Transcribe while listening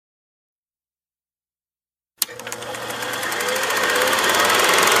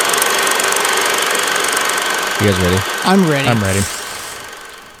You guys ready? I'm ready. I'm ready.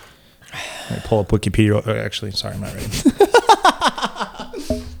 Let me pull up Wikipedia. Actually, sorry, I'm not ready.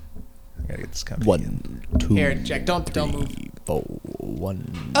 I gotta get this company. 1, 2. Here, Jack, don't move. 4,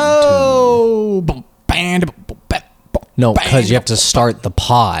 1. Oh, boom, bam, boom, boom, bam, boom, No, bam, because you have to boom, start the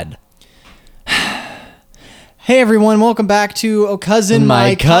pod. Hey everyone, welcome back to Oh Cousin,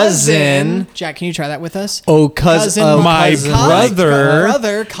 My Cousin. Jack, can you try that with us? Oh, cousin, my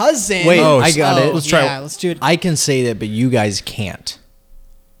brother. Cousin. Wait, Oh, I got it. let's try it. Yeah, let's do it. I can say that, but you guys can't.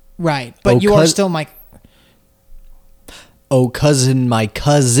 Right, but Oh, you are cous- still my. Oh, cousin, my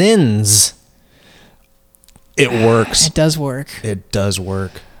cousins. It works. It does work. It does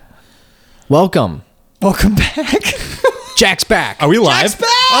work. Welcome. Welcome back. Jack's back. Are we live? Jack's back!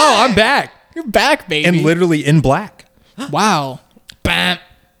 Oh, I'm back. You're back, baby. And literally in black. Wow. Bam.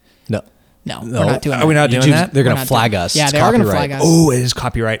 No. No, we're not doing Are we that. not doing YouTube's- that? They're We're going to not flag doing- us. Yeah, It's they are going to copyright. flag us. Oh, it is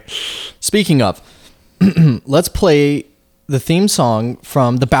copyright. Speaking of, let's play the theme song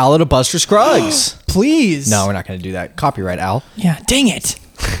from The Ballad of Buster Scruggs. Please. No, we're not going to do that. Copyright, Al. Yeah, dang it.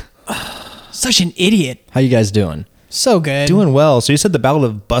 Such an idiot. How you guys doing? So good. Doing well. So you said the Ballad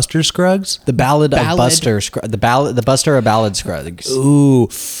of Buster Scruggs? The Ballad of Ballad. Buster Scruggs. The Buster of Ballad Scruggs. Ooh.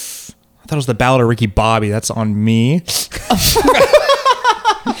 I thought it was the Ballad of Ricky Bobby. That's on me.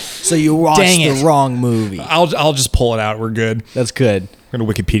 So you watched Dang the it. wrong movie. I'll just pull it out. We're good. That's good. We're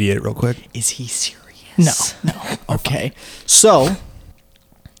going to Wikipedia it real quick. Is he serious? No. Okay. So,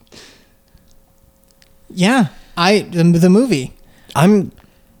 Yeah. The movie. I'm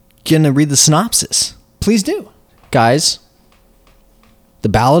going to read the synopsis. Please do. Guys, The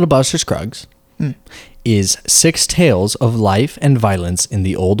Ballad of Buster Scruggs is 6 tales of life and violence in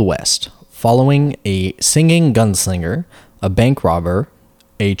the Old West, following a singing gunslinger, a bank robber,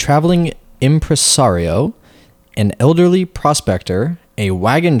 a traveling impresario, an elderly prospector, a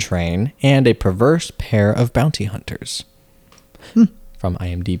wagon train, and a perverse pair of bounty hunters. From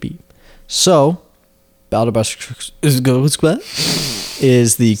IMDb. So, Ballad of Buster Scruggs is the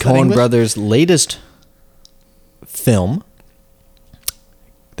that Coen English? brothers' latest film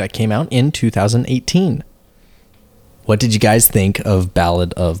that came out in 2018. What did you guys think of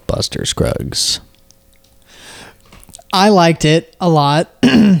Ballad of Buster Scruggs? I liked it a lot.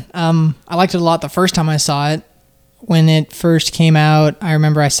 I liked it a lot the first time I saw it. When it first came out, I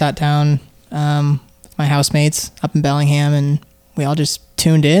remember I sat down with my housemates up in Bellingham and we all just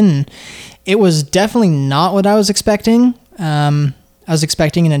tuned in. And it was definitely not what I was expecting. I was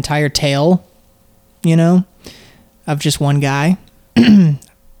expecting an entire tale, of just one guy.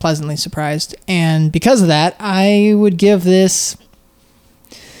 Pleasantly surprised. And because of that, I would give this,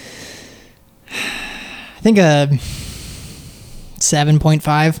 I think, a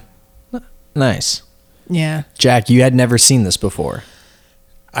 7.5. Nice. Yeah. Jack, you had never seen this before.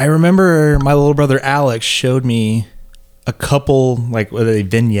 I remember my little brother Alex showed me a couple, what are they,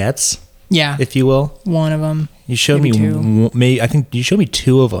 vignettes, Yeah. if you will. One of them. You showed Maybe me, I think you showed me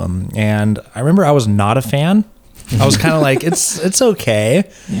 2 of them, and I remember I was not a fan. I was kind of like, it's okay.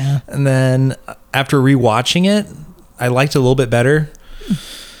 Yeah. And then after rewatching it, I liked it a little bit better.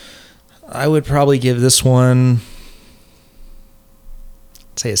 I would probably give this one,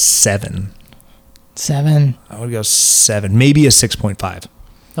 say a 7. 7. I would go 7, maybe a 6.5.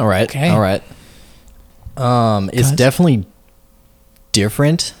 All right. Okay. All right. It's Guys? definitely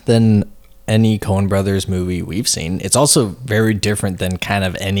different than any Coen brothers movie we've seen. It's also very different than kind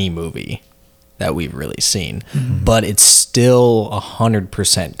of any movie that we've really seen, but it's still 100%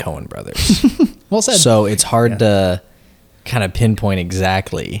 Coen brothers. Well said. So it's hard to kind of pinpoint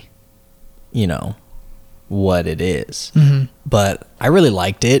exactly, what it is. But I really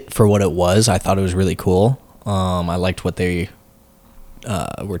liked it for what it was. I thought it was really cool. I liked what they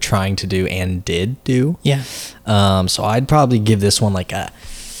were trying to do and did do. Yeah. So I'd probably give this one like a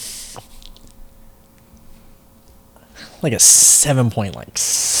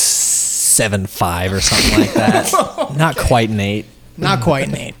 7.75 or something like that. Not quite an 8. Not quite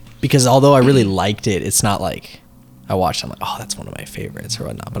an 8. Because although I really liked it, it's not like I watched it, I'm like, oh, that's one of my favorites or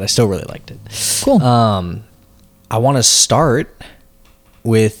whatnot. But I still really liked it. Cool. I want to start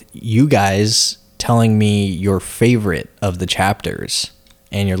with you guys telling me your favorite of the chapters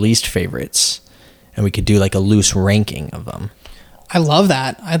and your least favorites. And we could do like a loose ranking of them. I love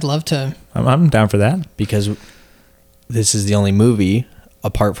that. I'd love to. I'm down for that. Because this is the only movie,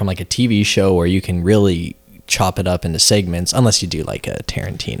 apart from like a TV show, where you can really chop it up into segments, unless you do like a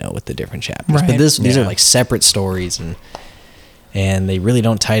Tarantino with the different chapters. Right. But these are Yeah. like separate stories, and they really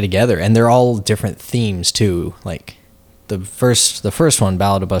don't tie together. And they're all different themes too. Like the first one,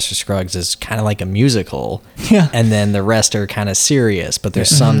 Ballad of Buster Scruggs, is kind of like a musical. Yeah. And then the rest are kind of serious, but there's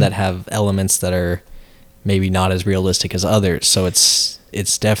some that have elements that are maybe not as realistic as others. So it's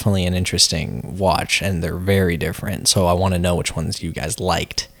definitely an interesting watch, and they're very different. So I want to know which ones you guys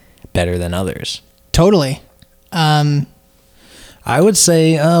liked better than others. Totally. I would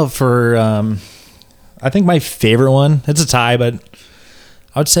say I think my favorite one, it's a tie, but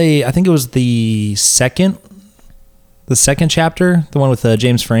I would say I think it was the second chapter, the one with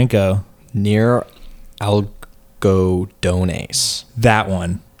James Franco. Near Algodones. That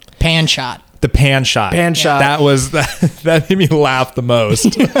one. Pan shot. The pan shot. Pan shot. That made me laugh the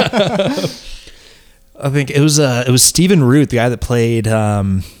most. I think it was Stephen Root, the guy that played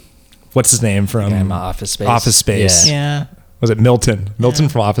what's his name from Office Space. Office Space. Yeah. Was it Milton? Milton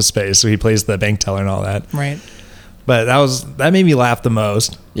from Office Space. So he plays the bank teller and all that. Right. But that made me laugh the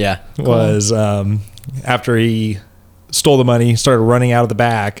most. Yeah. Was after he stole the money, started running out of the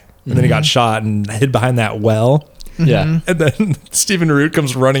back, and then he got shot and hid behind that well. Yeah. And then Stephen Root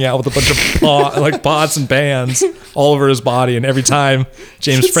comes running out with a bunch of pots and pans all over his body. And every time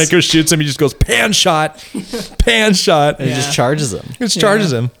James Franco shoots him, he just goes, pan shot, pan shot. And he just charges him. He just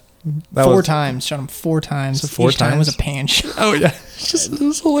charges him. That Four was- times. Shot him 4 times. So 4 Each time times? was a pan shot. Oh, yeah. It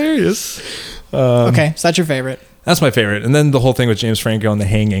was hilarious. Okay, so that's your favorite. That's my favorite. And then the whole thing with James Franco and the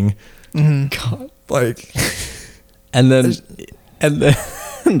hanging. God, like, And then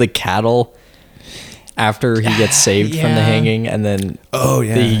the cattle after he gets saved from the Yeah. hanging, and then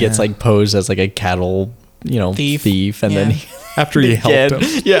he gets like posed as like a cattle, thief, and then Yeah. after he helped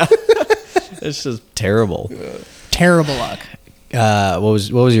him. Yeah. It's just terrible. Terrible luck. What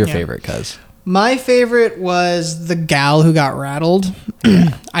was your favorite, cuz? My favorite was the gal who got rattled.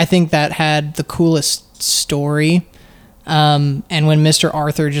 I think that had the coolest story. And when Mr.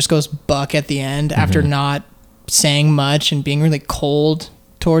 Arthur just goes buck at the end after not saying much and being really cold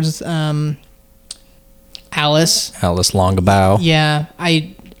towards Alice. Alice Longabout. Yeah,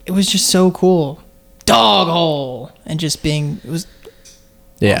 it was just so cool. Dog hole, and just being, it was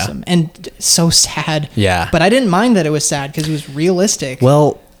Yeah. awesome and so sad. Yeah. But I didn't mind that it was sad because it was realistic.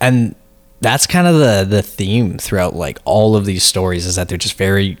 Well, and that's kind of the theme throughout like all of these stories, is that they're just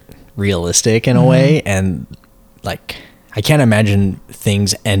very realistic in a way, and like I can't imagine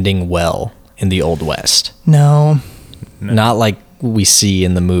things ending well in the Old West. No. Not like we see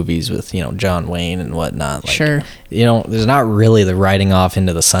in the movies with, John Wayne and whatnot. Like, Sure. There's not really the riding off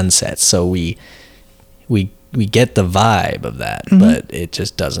into the sunset, so we get the vibe of that, but it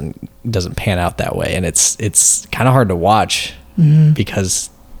just doesn't pan out that way, and it's kind of hard to watch because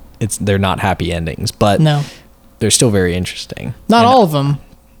they're not happy endings, but No. they're still very interesting. Not And all of them.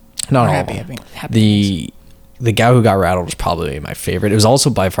 not are all happy of them. endings. Happy The guy who got rattled was probably my favorite. It was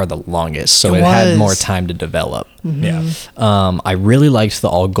also by far the longest, so It it had was. more time to develop. Yeah. I really liked the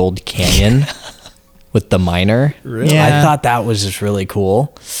All Gold Canyon with the miner. Really? Yeah. I thought that was just really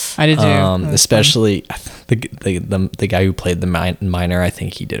cool. I did too. That was Especially the guy who played the miner. I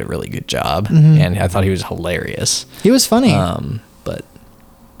think he did a really good job, and I thought he was hilarious. He was funny. But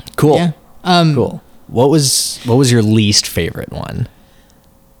cool, Yeah. cool. What was your least favorite one?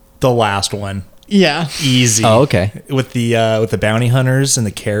 The last one. Yeah. Easy. Oh, okay. With the bounty hunters and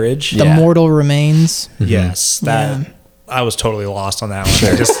the carriage. The Yeah. mortal remains. Yes. That Yeah. I was totally lost on that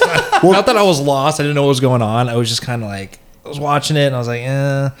one. I just, not that I was lost. I didn't know what was going on. I was just kind of like, I was watching it and I was like,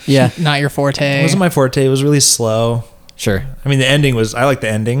 Yeah, Not your forte. it wasn't my forte. It was really slow. sure. I mean, the ending was, I like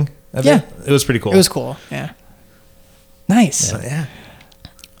the ending of Yeah. it. It was pretty cool. It was cool. Yeah. Nice. Yeah.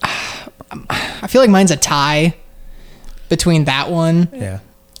 I feel like mine's a tie between that one Yeah.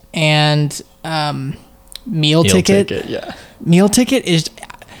 and Meal Ticket. Yeah. Meal Ticket is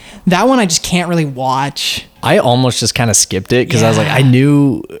that one I just can't really watch. I almost just kind of skipped it because I was like,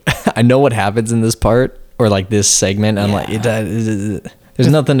 Yeah. I know what happens in this part or like this segment. And I'm like, there's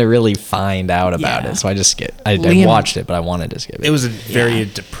nothing to really find out about Yeah. it, so I just skipped. I Liam- watched it, but I wanted to skip it. It was a very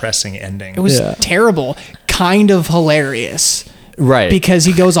depressing ending. It was Yeah. terrible, kind of hilarious right because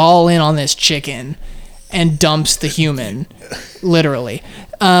he goes all in on this chicken and dumps the human, literally.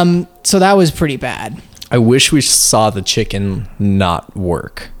 So that was pretty bad. I wish we saw the chicken not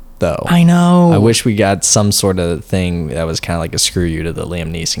work though. I know. I wish we got some sort of thing that was kind of like a screw you to the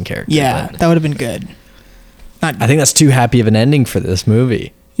Liam Neeson character. Yeah, but that would have been good. Not I think that's too happy of an ending for this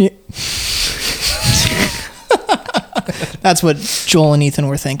movie. Yeah. That's what Joel and Ethan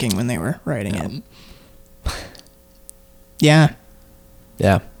were thinking when they were writing it. Yeah.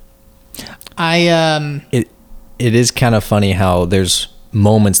 Yeah. I It is kind of funny how there's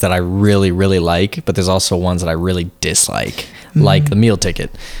moments that I really, really like, but there's also ones that I really dislike, like the meal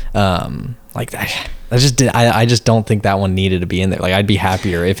ticket. Like that. I just don't think that one needed to be in there. Like I'd be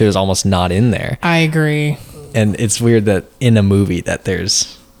happier if it was almost not in there. agree. And it's weird that in a movie that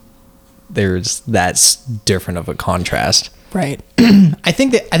there's that's different of a contrast. Right. I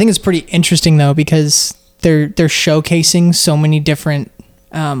think it's pretty interesting though, because they're showcasing so many different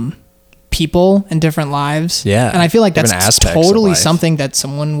people and different lives. Yeah. And I feel like Different that's aspects of totally life. something that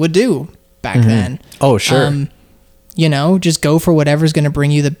someone would do back then. Oh, sure. You know, just go for whatever's going to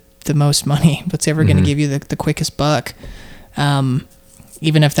bring you the most money. What's ever going to give you the quickest buck.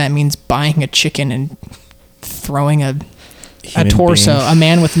 Even if that means buying a chicken and throwing a Human torso, being. a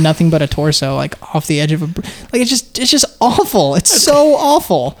man with nothing but a torso, like off the edge of like, it's just awful. It's so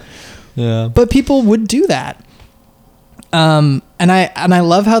awful. Yeah. But people would do that. And I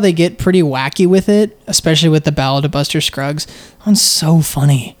love how they get pretty wacky with it, especially with the Ballad of Buster Scruggs. That one's so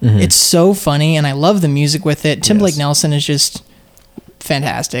funny. It's so funny, and I love the music with it. Tim Blake Nelson is just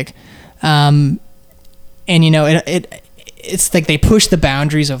fantastic. And you know, it's like they push the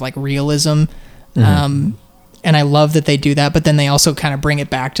boundaries of like realism. And I love that they do that, but then they also kind of bring it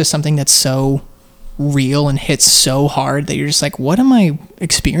back to something that's so real and hits so hard that you're just like, what am I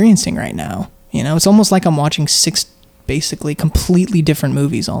experiencing right now? You know, it's almost like I'm watching 6 basically completely different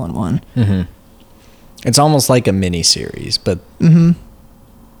movies all in one. It's almost like a mini series, but in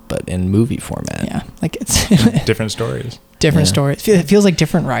movie format. Yeah, like it's Different stories. different stories. It feels like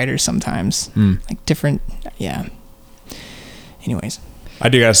different writers sometimes, like different. Yeah. Anyways, I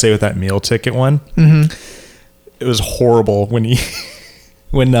do gotta say with that meal ticket one, it was horrible when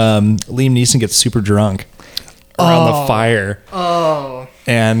Liam Neeson gets super drunk around the fire. Oh.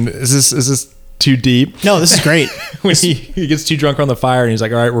 And is this too deep? no, this is great. When he gets too drunk on the fire and he's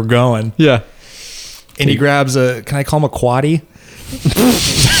like, all right, we're going. Yeah. And he grabs can I call him a quaddie?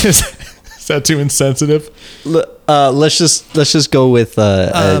 Is that too insensitive? Let's just go with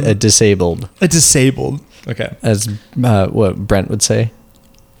a disabled, A disabled. Okay. as what Brent would say.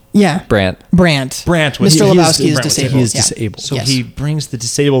 Yeah, Brant. Brant. Mr. Lebowski is disabled. He is Yeah. disabled. So Yes. he brings the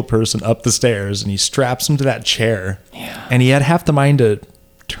disabled person up the stairs and he straps him to that chair. Yeah. And he had half the mind to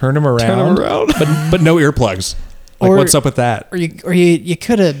turn him around. But no earplugs. Like, Or- what's up with that? Or you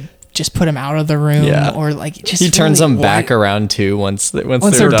could have just put him out of the room, Yeah. or like just He turns really- them back around too once they're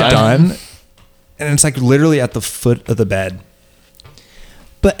they're done. And it's like literally at the foot of the bed.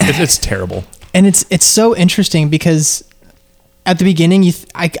 But It's terrible. and it's so interesting because at the beginning,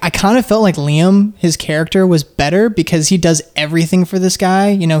 I kind of felt like Liam, his character, was better because he does everything for this guy.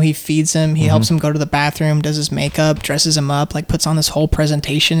 You know, he feeds him, he helps him go to the bathroom, does his makeup, dresses him up, like puts on this whole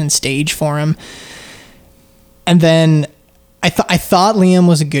presentation and stage for him. And then I thought Liam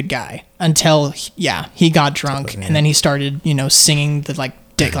was a good guy until he got drunk and then he started, you know, singing the like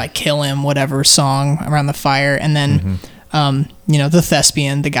 "Dick Like Kill Him" whatever song around the fire, and then you know, the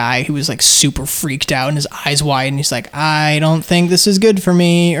thespian, the guy who was like super freaked out and his eyes wide and he's like, I don't think this is good for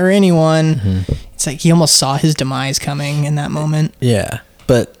me or anyone. It's like he almost saw his demise coming in that moment. Yeah,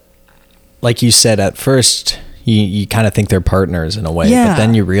 but like you said, at first you kind of think they're partners in a way, Yeah. but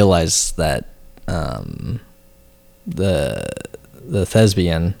then you realize that the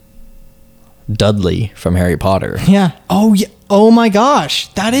thespian Dudley from Harry Potter. Yeah. Oh yeah. Oh my gosh,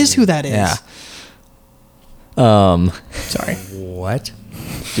 that is who that is. Yeah. Sorry. What?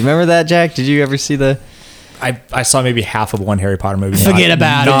 Do you remember that, Jack? Did you ever see the? I saw maybe half of one Harry Potter movie. Forget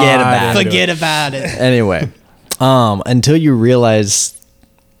about it. Forget Forget about it. Anyway, until you realize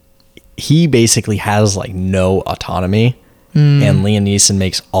he basically has like no autonomy, and Liam Neeson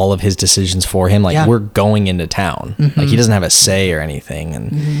makes all of his decisions for him. Like, Yeah. we're going into town. Like, he doesn't have a say or anything,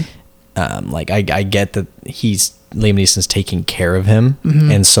 and like I get that Liam Neeson's taking care of him,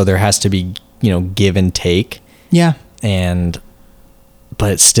 and so there has to be, you know, give and take. Yeah.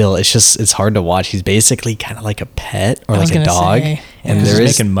 But still, it's hard to watch. He's basically kind of like a pet or I was like a gonna dog, say, and yeah. He's there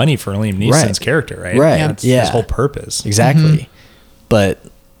is making money for Liam Neeson's Right. character, right? Right. That's Yeah. his whole purpose. exactly.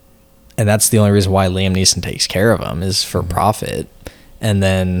 And that's the only reason why Liam Neeson takes care of him is for profit. And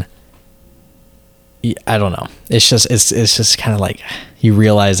then I don't know. It's just kind of like you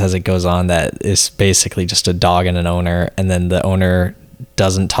realize as it goes on that it's basically just a dog and an owner, and then the owner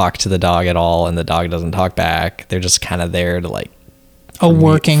doesn't talk to the dog at all, and the dog doesn't talk back. They're just kind of there to like A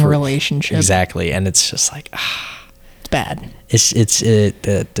working relationship. exactly, and it's just like It's bad. it's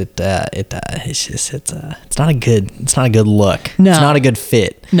not a good look. No. It's not a good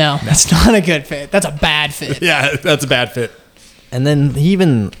fit. No, that's not a good fit. That's a bad fit. Yeah, that's a bad fit. And then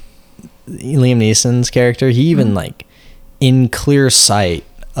Liam Neeson's character, he even like in clear sight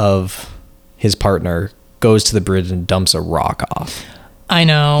of his partner goes to the bridge and dumps a rock off. I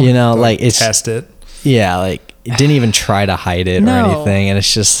know. You know, like it's Test it. yeah, like it didn't even try to hide it No. or anything, and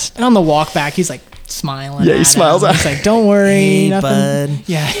it's just And on the walk back, he's like smiling. Yeah, he at smiles him. at He's like, "Don't worry, Hey, nothing." bud.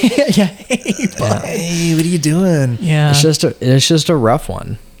 Yeah, yeah. Hey, bud. Hey, what are you doing? Yeah, it's just a rough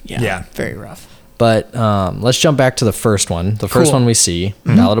one. Yeah. very rough. But let's jump back to the first one. The first Cool. one we see,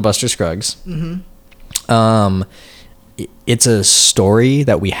 Ballad of Buster Scruggs. It's a story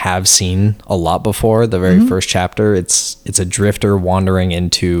that we have seen a lot before. The very first chapter, it's a drifter wandering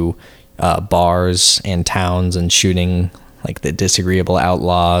into bars and towns and shooting like the disagreeable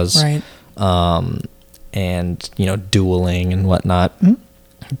outlaws, Right. and dueling and whatnot.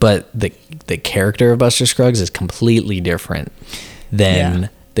 But the character of Buster Scruggs is completely different than Yeah.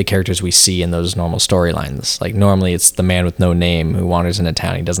 the characters we see in those normal storylines. Like normally it's the man with no name who wanders into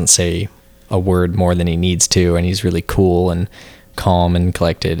town. He doesn't say a word more than he needs to, and he's really cool and calm and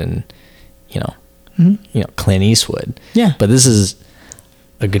collected, and Clint Eastwood. Yeah. But this is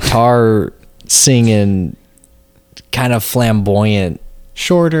a guitar singing, kind of flamboyant,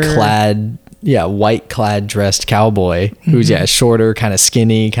 Shorter. white clad dressed cowboy who's shorter, kind of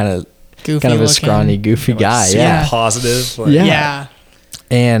skinny, kind of Goofy a looking. scrawny, goofy guy. Super Yeah. positive. Like, Yeah. Yeah.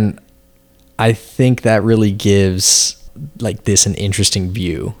 And I think that really gives like this an interesting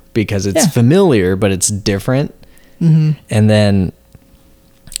view because it's familiar, but it's different. And then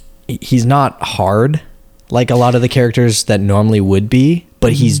he's not hard like a lot of the characters that normally would be,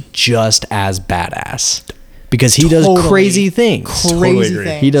 but he's just as badass because he does Totally. crazy things. Crazy agree.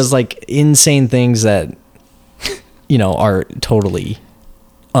 things. He does like insane things that are totally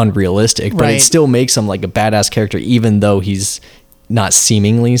unrealistic, but it Right. still makes him like a badass character even though he's not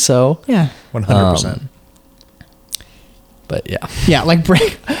seemingly so. Yeah. 100%. But yeah. Yeah, like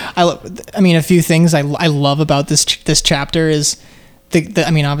I mean, a few things I love about this chapter is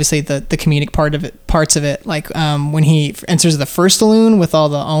obviously the comedic parts of it, like when he enters the first saloon with all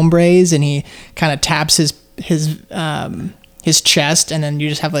the hombres and he kind of taps his chest, and then you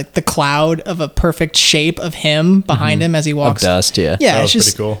just have like the cloud of a perfect shape of him behind him as he Of walks. dust, yeah. Yeah, That it's was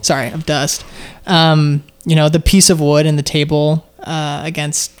just pretty cool. Sorry, of dust. The piece of wood in the table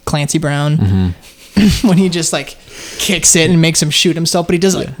against Clancy Brown. When he just like kicks it and makes him shoot himself, but he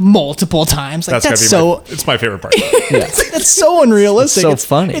does it like multiple times. Like that's so it's my favorite part. that's so unrealistic. It's so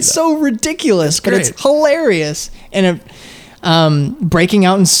funny, It's though. so ridiculous, but great. it's hilarious. And breaking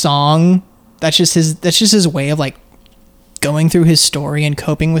out in song, that's just his way of like going through his story and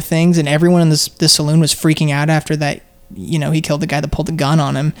coping with things. And everyone in this saloon was freaking out after that. He killed the guy that pulled the gun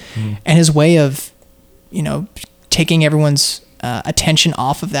on him, and his way of taking everyone's attention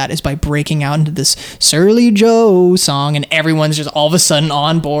off of that is by breaking out into this Surly Joe song, and everyone's just all of a sudden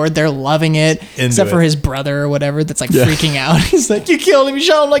on board. They're loving it, except for his brother or whatever that's like freaking out. He's like, "You killed him! You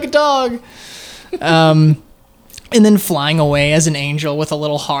shot him like a dog!" And then flying away as an angel with a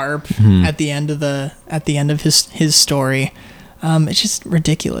little harp at the end of his story. It's just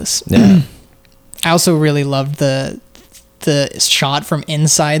ridiculous. Yeah. I also really loved the shot from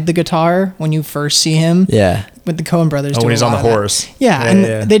inside the guitar when you first see him. Yeah. With the Coen brothers. Oh, do when a he's on lot the of that. horse. Yeah,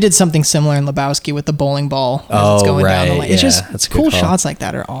 and they did something similar in Lebowski with the bowling ball as it's going down the right, lane. It's yeah, just that's a good cool call. shots like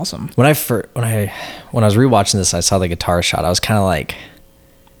that are awesome. When I was rewatching this, I saw the guitar shot. I was kind of like,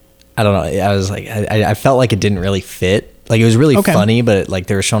 I don't know. I was like, I felt like it didn't really fit. Like it was really Okay. funny, but like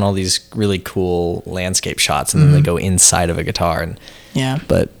they were showing all these really cool landscape shots, and then they go inside of a guitar, and Yeah.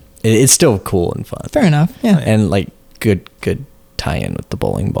 but it's still cool and fun. Fair enough. Yeah. And like good tie-in with the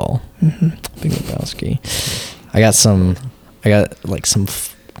bowling ball. Big Lebowski. I got like some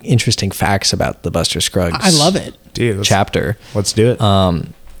interesting facts about the Buster Scruggs. I love it. Dude, Chapter. let's do it.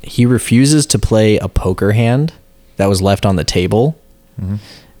 He refuses to play a poker hand that was left on the table,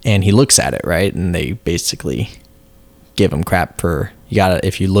 and he looks at it, right, and they basically give him crap for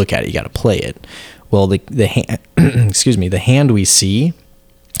if you look at it, you gotta play it. Well, the hand, excuse me, the hand we see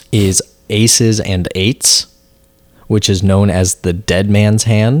is aces and eights, which is known as the dead man's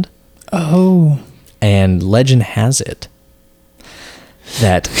hand. Oh. And legend has it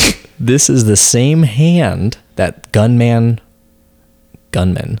that this is the same hand that Gungan,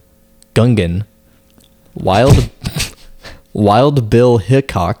 Wild Bill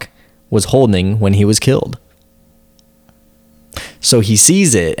Hickok was holding when he was killed. So he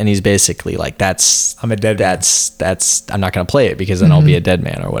sees it and he's basically like, I'm a dead man. I'm not going to play it because then I'll be a dead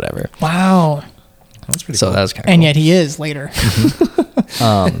man or whatever. Wow. That's pretty So cool. that was kind of And cool. yet he is later.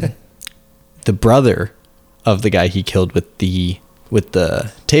 The brother of the guy he killed with the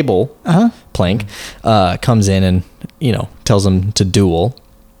table plank comes in and tells him to duel,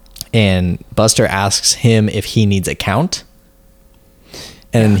 and Buster asks him if he needs a count,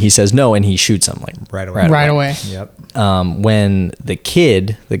 and he says no, and he shoots him like Right away. Right away. Yep. when the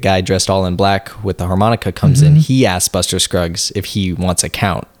kid, the guy dressed all in black with the harmonica, comes in, he asks Buster Scruggs if he wants a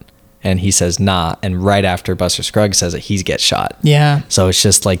count, and he says nah, and right after Buster Scruggs says it, he gets shot. Yeah. So it's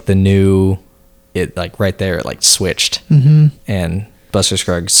just like it like right there, it like switched. And Buster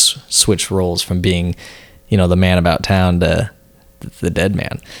Scruggs switched roles from being, the man about town to the dead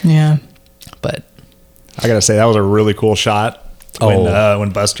man. Yeah. But I gotta say that was a really cool shot when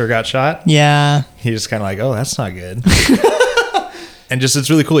Buster got shot. Yeah. He just kind of like, oh, that's not good. And just it's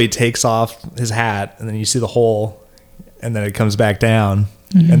really cool. He takes off his hat, and then you see the hole, and then it comes back down,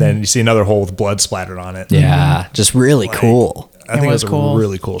 and then you see another hole with blood splattered on it. yeah, just really cool. I think it was cool. a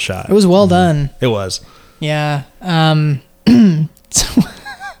really cool shot. It was well done. It was. Yeah. So,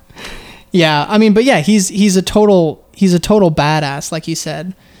 yeah. I mean, but yeah, he's a total badass, like you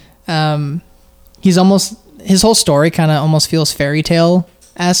said. He's almost, his whole story kind of almost feels fairy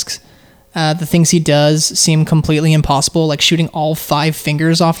tale-esque. The things he does seem completely impossible, like shooting all 5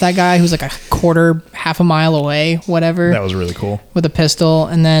 fingers off that guy who's like half a mile away, whatever. That was really cool. With a pistol.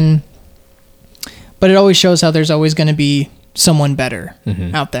 And then, but it always shows how there's always going to be someone better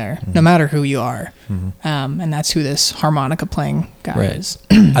out there, no matter who you are. And that's who this harmonica playing guy is.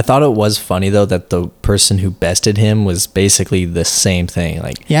 I thought it was funny though that the person who bested him was basically the same thing.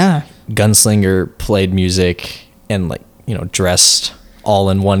 Like, Yeah. Gunslinger played music and dressed all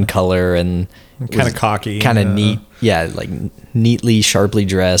in one color and Kind of cocky. kind of neat. Yeah, like neatly, sharply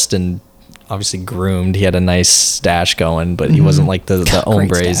dressed and obviously groomed. He had a nice stash going, but he wasn't like the Great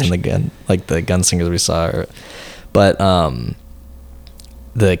hombres stash. and the gun, like the gunslingers we saw. But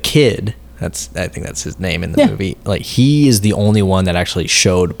the kid, I think that's his name in the movie. Like, he is the only one that actually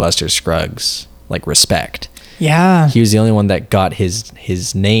showed Buster Scruggs like respect. Yeah. He was the only one that got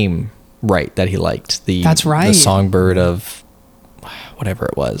his name right that he liked. That's right. The songbird of whatever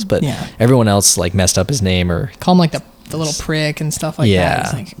it was, but Yeah. everyone else like messed up his name or Call him like the little prick and stuff like that.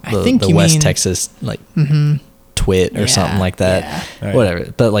 It's like, I think the you West mean Texas like twit or Yeah, something like that. yeah. Right.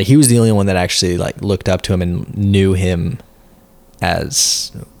 Whatever. But like he was the only one that actually like looked up to him and knew him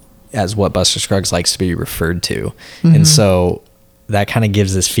as what Buster Scruggs likes to be referred to. And so that kind of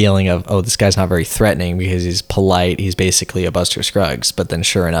gives this feeling of, oh, this guy's not very threatening because he's polite. He's basically a Buster Scruggs. But then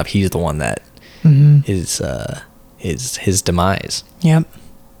sure enough, he's the one that is his demise. Yep.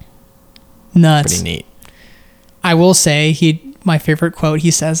 Nuts. Pretty neat. I will say my favorite quote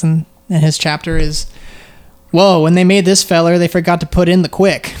he says in his chapter is, "Whoa, when they made this feller, they forgot to put in the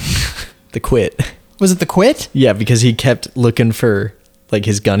quick." The quit. Was it the quit? Yeah, because he kept looking for like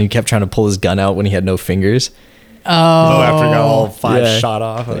his gun. He kept trying to pull his gun out when he had no fingers. Oh, after he got all 5 Yeah. shot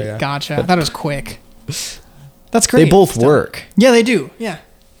off. Oh, yeah. Gotcha. I thought it was quick. That's great. They both work. Yeah, they do. Yeah.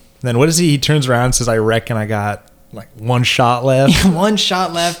 Then what does he turns around and says, I reckon I got like 1 shot left. One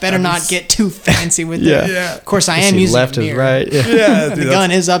shot left. Better not get too fancy with Yeah. it. Yeah. Of course, I am See, using left a is mirror. right. Yeah. Yeah, The dude,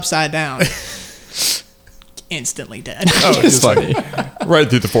 gun is upside down. Instantly dead. it's funny. Right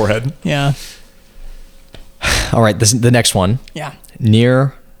through the forehead. Yeah. All right, the next one. Yeah.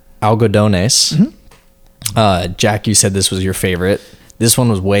 Near Algodones. Jack, you said this was your favorite. This one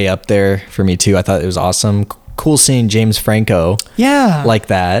was way up there for me too. I thought it was awesome. Cool seeing James Franco Yeah. like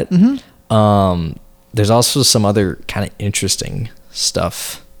that. There's also some other kind of interesting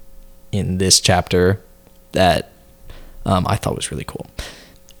stuff in this chapter that I thought was really cool.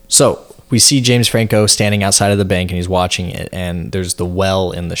 So we see James Franco standing outside of the bank and he's watching it, and there's the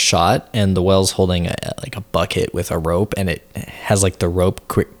well in the shot, and the well's holding a bucket with a rope, and it has like the rope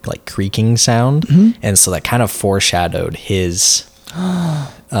creaking sound, and so that kind of foreshadowed his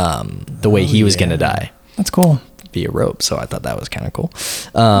the way he was gonna die That's cool. via rope. So I thought that was kind of cool.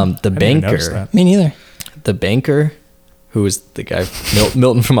 The I didn't even notice banker, that. Me neither. the banker, who was the guy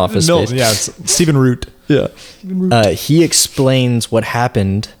Milton from Office No, Space. yeah, it's Stephen Root. Yeah. He explains what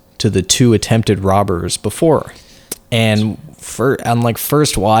happened to the 2 attempted robbers before. And on like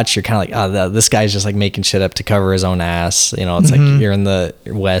first watch, you're kind of like, this guy's just like making shit up to cover his own ass. It's like you're in the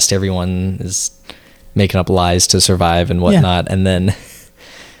West, everyone is making up lies to survive and whatnot. And then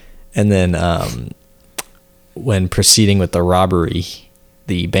when proceeding with the robbery,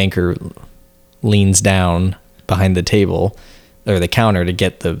 the banker leans down behind the table or the counter to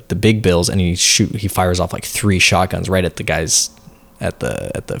get the big bills, and he fires off like 3 shotguns right at the guys at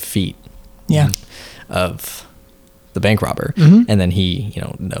the feet Yeah. of the bank robber. And then he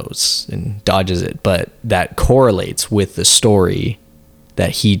knows and dodges it, but that correlates with the story that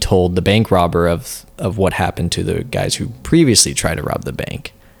he told the bank robber of what happened to the guys who previously tried to rob the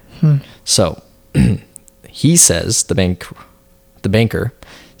bank. So he says, the banker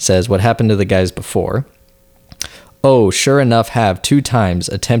says, what happened to the guys before? Oh, sure enough have 2 times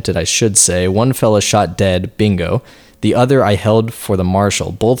attempted, I should say. One fella shot dead, bingo. The other I held for the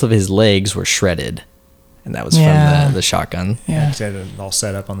marshal. Both of his legs were shredded. And that was from the shotgun. Yeah. He had it all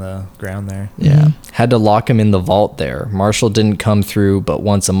set up on the ground there. Yeah. Had to lock him in the vault there. Marshall didn't come through but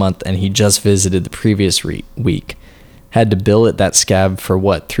once a month, and he just visited the previous week. had to billet that scab for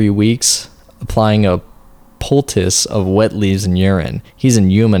what, 3 weeks, applying a poultice of wet leaves and urine. He's in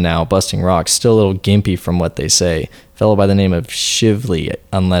Yuma now, busting rocks, still a little gimpy from what they say. Fellow by the name of Shively,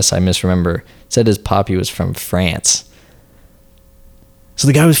 unless I misremember, said his poppy was from France. So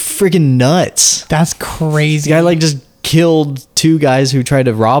the guy was freaking nuts. That's crazy. The guy like just killed 2 guys who tried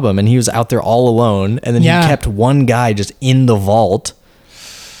to rob him, and he was out there all alone, and then he kept one guy just in the vault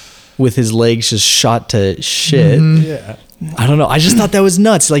with his legs just shot to shit. Yeah. I don't know. I just thought that was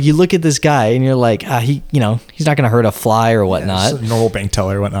nuts. Like, you look at this guy and you're like, he's not going to hurt a fly or whatnot. Just a normal bank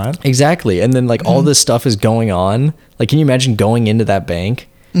teller or whatnot. Exactly. And then like all this stuff is going on. Like, can you imagine going into that bank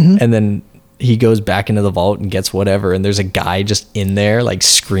and then he goes back into the vault and gets whatever, and there's a guy just in there like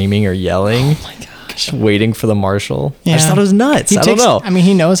screaming or yelling. Oh my gosh. Waiting for the marshal. Yeah. I just thought it was nuts. I don't know. I mean,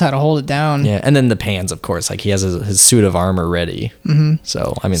 he knows how to hold it down. Yeah. And then the pans, of course, like he has his suit of armor ready. Mm-hmm.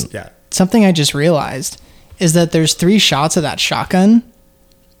 So, I mean, yeah. Something I just realized is that there's 3 shots of that shotgun,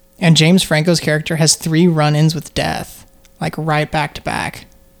 and James Franco's character has 3 run-ins with death, like right back to back.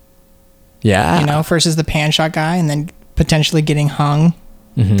 Yeah. First is the pan shot guy, and then potentially getting hung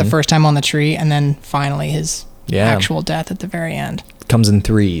the first time on the tree, and then finally his actual death at the very end. Comes in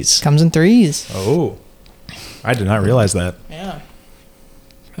threes. Oh. I did not realize that. Yeah.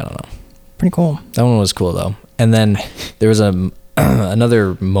 I don't know. Pretty cool. That one was cool, though. And then there was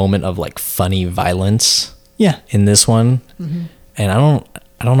another moment of like funny violence. Yeah. In this one. Mm-hmm. And I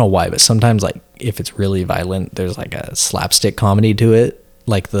don't know why, but sometimes like if it's really violent, there's like a slapstick comedy to it.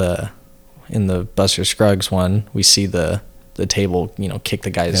 Like in the Buster Scruggs one, we see the table, kick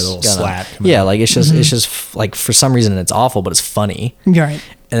the guy's little gun slat. Yeah, like it's just like for some reason it's awful, but it's funny. Right.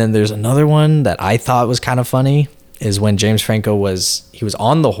 And then there's another one that I thought was kind of funny is when James Franco was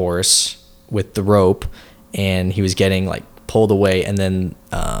on the horse with the rope, and he was getting like pulled away, and then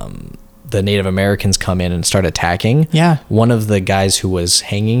the Native Americans come in and start attacking. Yeah. One of the guys who was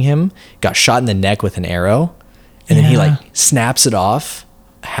hanging him got shot in the neck with an arrow, and then he like snaps it off,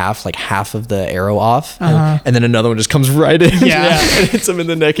 half of the arrow off, and then another one just comes right in. Yeah. And hits him in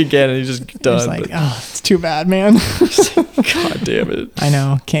the neck again, and he's just done. He's like, oh, it's too bad, man. God damn it. I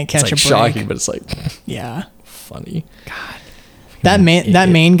know. Can't catch it's a like break. shocking, but it's like funny. God. That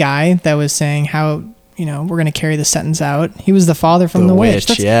main guy that was saying how, we're going to carry the sentence out. He was the father from The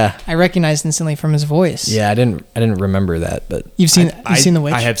Witch. Yeah. I recognized instantly from his voice. Yeah, I didn't remember that, but you've seen The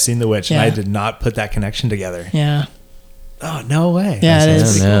Witch? I have seen The Witch, and I did not put that connection together. Yeah. Oh, no way. Yeah, it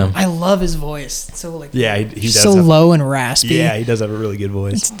is. Yeah. Cool. I love his voice. It's so he does so low and raspy. Yeah, he does have a really good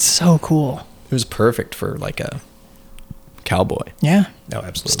voice. It's so cool. It was perfect for like a cowboy. Yeah. No,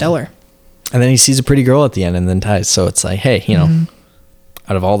 absolutely. Stellar. And then he sees a pretty girl at the end and then dies. So it's like, hey,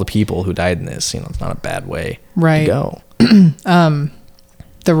 out of all the people who died in this, it's not a bad way to go.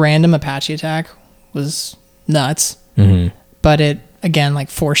 The random Apache attack was nuts. Mm-hmm. But it, again, like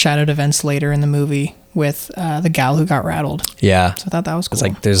foreshadowed events later in the movie with the gal who got rattled. Yeah. So I thought that was cool. It's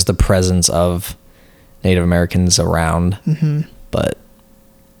like there's the presence of Native Americans around, but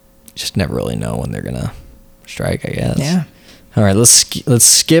you just never really know when they're going to strike, I guess. Yeah. All right, let's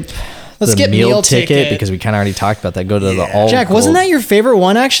skip the meal ticket because we kind of already talked about that. Go to the all. Jack, wasn't that your favorite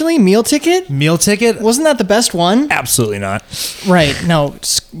one actually? Meal ticket? Meal ticket? Wasn't that the best one? Absolutely not. Right. No.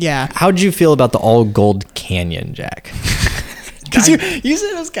 Yeah. How'd you feel about the all gold canyon, Jack? Because you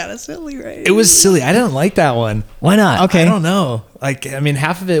said it was kind of silly, right? It was silly. I didn't like that one. Why not? Okay. I don't know. Like, I mean,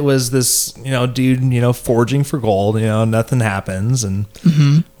 half of it was this, dude, foraging for gold, nothing happens. And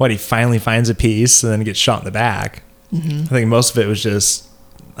he finally finds a piece and then gets shot in the back. I think most of it was just,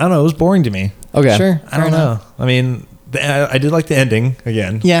 I don't know, it was boring to me. Okay. Sure. I don't know. I mean, I did like the ending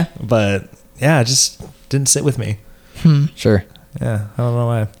again. Yeah. But yeah, it just didn't sit with me. Sure. Yeah. I don't know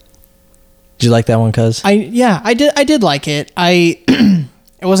why. Did you like that one, cuz? I did like it. It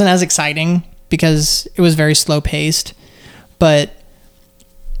wasn't as exciting because it was very slow paced, but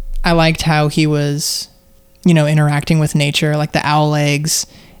I liked how he was, interacting with nature, like the owl eggs.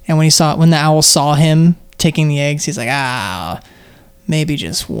 And when the owl saw him taking the eggs, he's like, maybe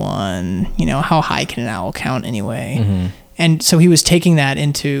just one. How high can an owl count anyway? Mm-hmm. And so he was taking that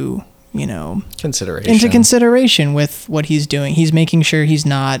into consideration with what he's doing. He's making sure he's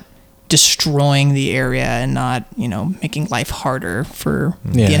not destroying the area and not, making life harder for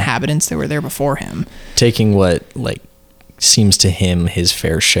the inhabitants that were there before him. Taking what seems to him his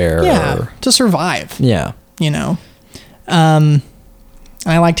fair share. Yeah, to survive. Yeah. I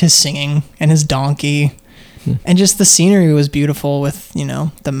liked his singing and his donkey. And just the scenery was beautiful with,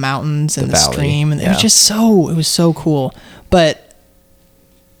 the mountains and the stream. And it was so cool. But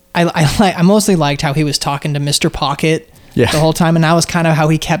I mostly liked how he was talking to Mr. Pocket Yeah. the whole time. And that was kind of how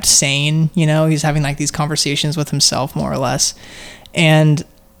he kept sane. You know, he's having like these conversations with himself more or less. And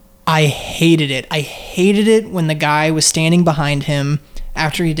I hated it. I hated it when the guy was standing behind him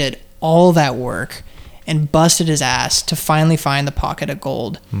after he did all that work and busted his ass to finally find the pocket of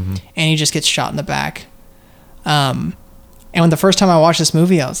gold. And he just gets shot in the back. And when the first time I watched this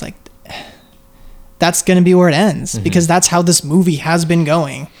movie, I was like, that's going to be where it ends, because that's how this movie has been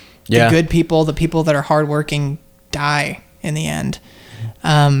going. Yeah. The good people, the people that are hardworking, die in the end.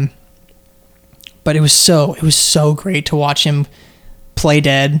 But it was so great to watch him play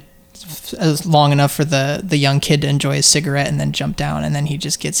dead as long enough for the young kid to enjoy his cigarette and then jump down, and then he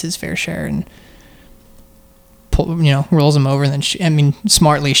just gets his fair share and rolls him over, and then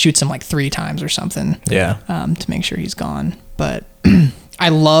smartly shoots him like 3 times or something. Yeah. To make sure he's gone. But I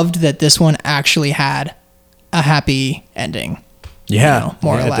loved that this one actually had a happy ending. Yeah.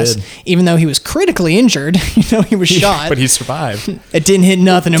 More or it less. did. Even though he was critically injured, he was shot. But he survived. It didn't hit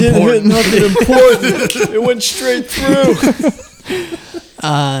nothing important. It went straight through.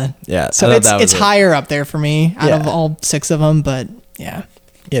 Yeah. So it's higher up there for me out of Yeah. all 6 of them. But yeah.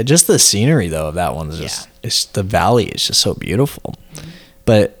 Yeah, just the scenery though of that one's just it's the valley is just so beautiful.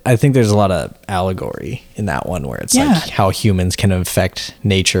 But I think there's a lot of allegory in that one where it's like how humans can affect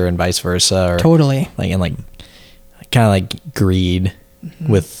nature and vice versa, or Totally. like kind of like greed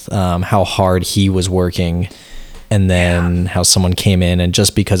with how hard he was working, and then how someone came in and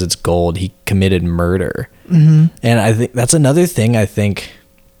just because it's gold he committed murder. And I think that's another thing I think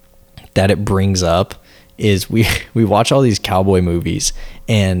that it brings up is we watch all these cowboy movies,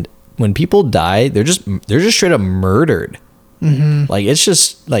 and when people die they're just straight up murdered. Like it's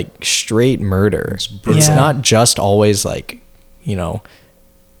just like straight murder. It's not just always like,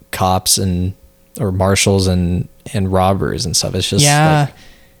 cops or marshals and robbers and stuff. It's just like,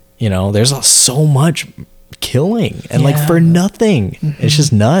 there's so much killing and like for nothing. It's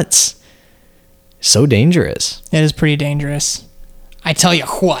just nuts. So dangerous. It is pretty dangerous. I tell you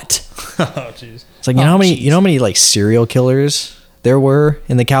what. Oh, jeez. It's like, you know how many like serial killers there were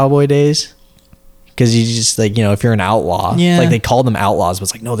in the cowboy days? Because you just like, if you're an outlaw, like they call them outlaws, but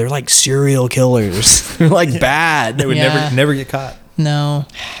it's like, no, they're like serial killers. They're like bad. They would never get caught. No.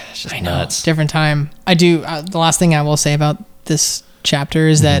 It's just I know. nuts. Different time. I do. The last thing I will say about this chapter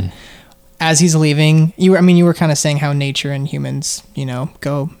is that as he's leaving, you were kind of saying how nature and humans,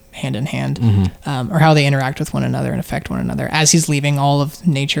 go hand in hand, or how they interact with one another and affect one another. As he's leaving, all of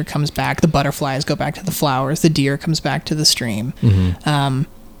nature comes back. The butterflies go back to the flowers. The deer comes back to the stream.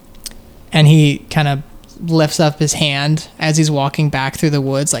 And he kind of lifts up his hand as he's walking back through the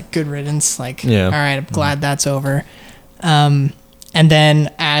woods, like good riddance. Like, all right, I'm glad that's over. And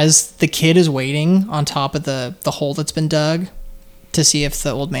then as the kid is waiting on top of the hole that's been dug to see if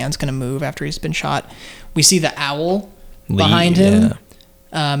the old man's going to move after he's been shot, we see the owl behind him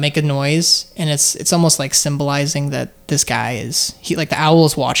make a noise, and it's almost like symbolizing that this guy the owl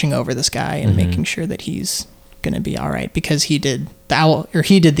is watching over this guy and making sure that he's going to be all right, because he did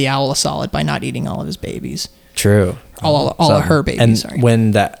the owl a solid by not eating all of his babies. True. All of her babies. And sorry.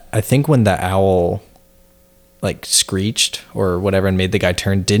 when the owl like screeched or whatever and made the guy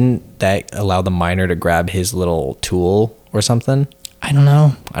turn, didn't that allow the miner to grab his little tool or something? I don't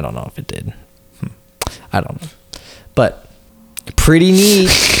know. I don't know if it did. I don't know. But pretty neat.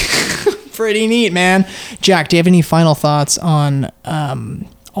 Pretty neat, man. Jack, do you have any final thoughts on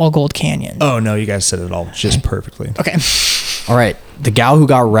All Gold Canyon? Oh, no, you guys said it all just perfectly. Okay. All right. The gal who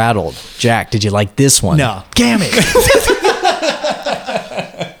got rattled. Jack, did you like this one? No. Damn it.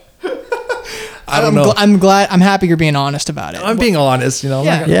 I'm glad. I'm happy you're being honest about it. I'm being honest, I'm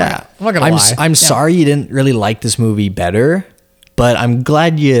not gonna lie. I'm sorry you didn't really like this movie better, but I'm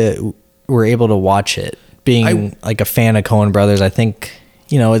glad you were able to watch it. Being like a fan of Coen Brothers, I think,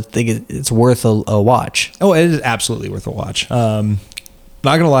 it's worth a watch. Oh, it is absolutely worth a watch. Not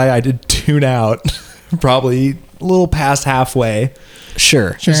gonna lie, I did tune out probably a little past halfway.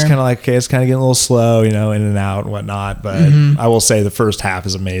 Sure. Just kind of like, okay, it's kind of getting a little slow, in and out and whatnot. But I will say the first half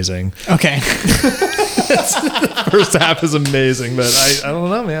is amazing. Okay. First half is amazing, but I don't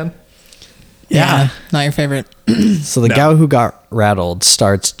know, man. Yeah. Not your favorite. So the gal who got rattled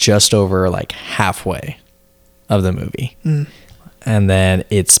starts just over like halfway of the movie. And then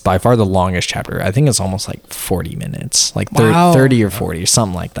it's by far the longest chapter. I think it's almost like 40 minutes, like 30 or 40,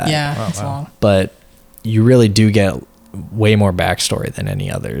 something like that. Yeah, it's long. But you really do get way more backstory than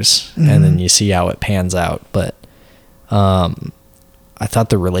any others. And then you see how it pans out. But I thought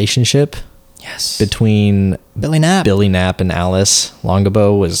the relationship between Billy Knapp and Alice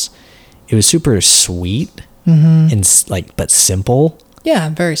Longabaugh was super sweet and but simple. Yeah,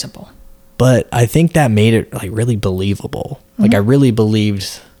 very simple. But I think that made it like really believable. Like I really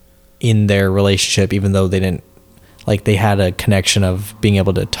believed in their relationship, even though they didn't, like they had a connection of being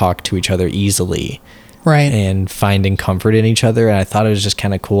able to talk to each other easily. Right. And finding comfort in each other. And I thought it was just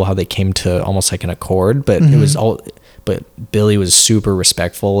kind of cool how they came to almost like an accord, but it was all, but Billy was super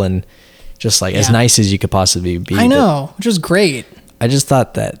respectful and just like as nice as you could possibly be. I know, which was great. I just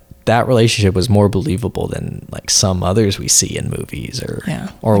thought that relationship was more believable than like some others we see in movies or like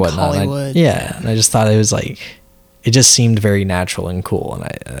whatnot. Hollywood. And I just thought it was like, it just seemed very natural and cool.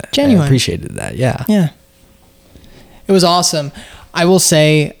 And Genuine. I appreciated that. Yeah. Yeah. It was awesome. I will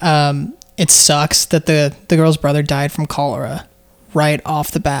say, it sucks that the girl's brother died from cholera right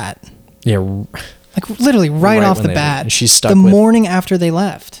off the bat. Yeah. Like literally right off when the bat. And she's stuck the morning after they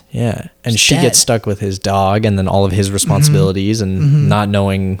left. Yeah. And She's she dead. gets stuck with his dog and then all of his responsibilities and not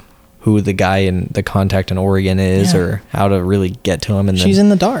knowing who the guy in the contact in Oregon is or how to really get to him. And she's then, in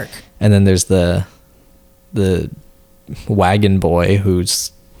the dark. And then there's the wagon boy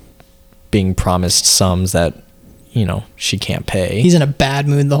who's being promised sums that, you know, she can't pay. He's in a bad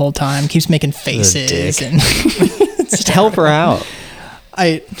mood the whole time. Keeps making faces dick. and Just help her out.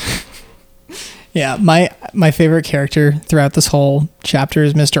 My favorite character throughout this whole chapter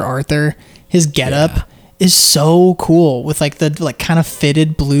is Mr. Arthur. His getup is so cool with like the like kind of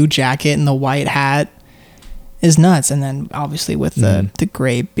fitted blue jacket and the white hat is nuts. And then obviously with the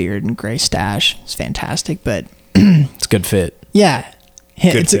gray beard and gray stash, it's fantastic. But It's a good fit. yeah,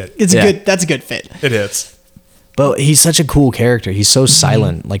 that's a good fit. It is. But he's such a cool character. He's so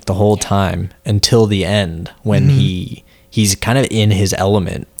silent like the whole time until the end when he's kind of in his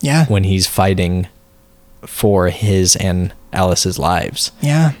element. Yeah. When he's fighting for his and Alice's lives.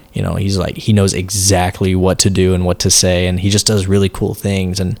 Yeah. You know, he's like, he knows exactly what to do and what to say, and he just does really cool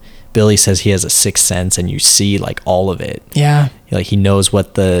things. And Billy says he has a sixth sense, and you see like all of it. Yeah. Like he knows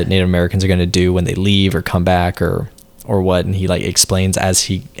what the Native Americans are going to do when they leave or come back or what, and he like explains as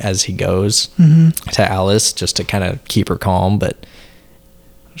he goes to Alice just to kind of keep her calm. But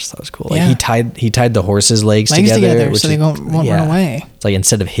I just thought it was cool. Yeah. Like he tied the horses' legs together so they won't run away. It's like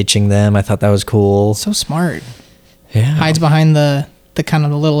instead of hitching them, I thought that was cool. So smart. Yeah. Hides behind the kind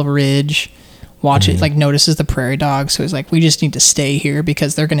of the little ridge. Watch it, like notices the prairie dogs. So he's like, we just need to stay here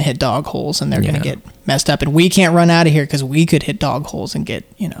because they're going to hit dog holes and they're going to get messed up. And we can't run out of here because we could hit dog holes and get,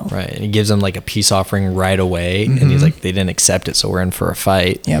 you know. Right. And he gives them like a peace offering right away. And he's like, they didn't accept it. So we're in for a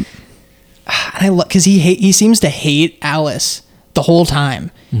fight. Yep. And I love, because he seems to hate Alice the whole time.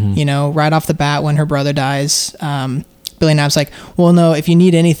 You know, right off the bat when her brother dies, Billy Knapp's like, well, no, if you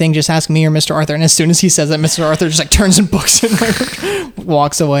need anything, just ask me or Mr. Arthur. And as soon as he says that, Mr. Arthur just like turns and books and like,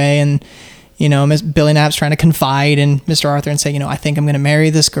 walks away. And, you know, Billy Knapp's trying to confide in Mr. Arthur and say, you know, I think I'm going to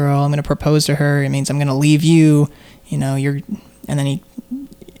marry this girl. I'm going to propose to her. It means I'm going to leave you. You know, and then he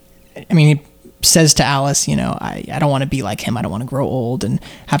says to Alice, you know, I don't want to be like him. I don't want to grow old and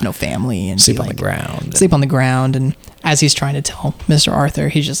have no family and Sleep on the ground. Sleep on the ground. And as he's trying to tell Mr. Arthur,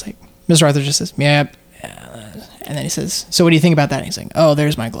 he's just like, Mr. Arthur just says, yeah. And then he says, so what do you think about that? And he's like, oh,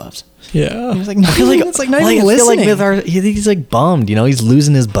 there's my gloves. Yeah. And he's like, no, it's like not even I feel listening. like he's like bummed, you know, he's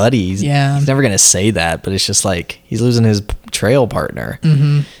losing his buddies. He's never going to say that, but it's just like, he's losing his trail partner.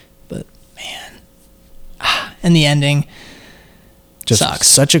 But man. And the ending just sucks.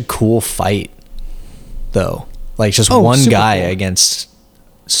 Such a cool fight though. Like just one super guy cool. against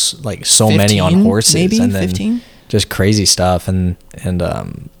like so many on horses, maybe and then 15? Just crazy stuff. And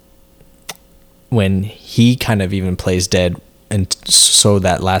when he kind of even plays dead, and so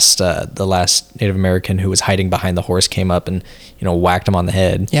that the last Native American who was hiding behind the horse came up and, you know, whacked him on the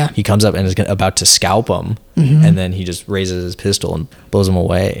head. Yeah. He comes up and is about to scalp him, and then he just raises his pistol and blows him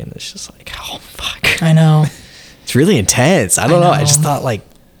away. And it's just like, oh fuck. I know. It's really intense. I don't know. I know. just thought like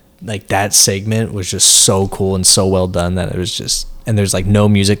that segment was just so cool and so well done that it was just, and there's like no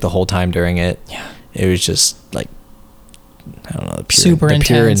music the whole time during it. Yeah. It was just like, I don't know, the Super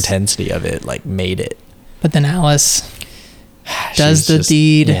pure intense. intensity of it like made it. But then Alice does the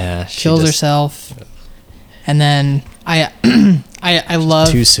deed, kills herself. And then I love...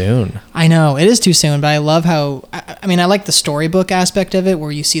 Too soon. I know, it is too soon, but I love how... I mean, I like the storybook aspect of it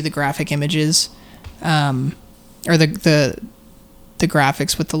where you see the graphic images, or the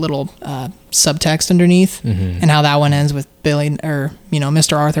graphics with the little subtext underneath, and how that one ends with Billy, or, you know,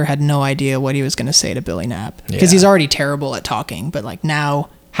 Mr. Arthur had no idea what he was going to say to Billy Knapp. Because he's already terrible at talking, but like now,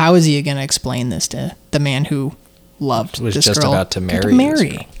 how is he going to explain this to the man who loved Was this just girl? about to marry this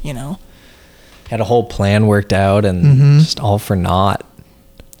girl. You know? Had a whole plan worked out and just all for naught.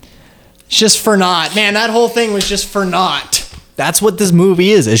 It's just for naught. Man, that whole thing was just for naught. That's what this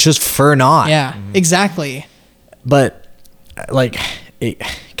movie is. It's just for naught. Yeah, exactly. But like it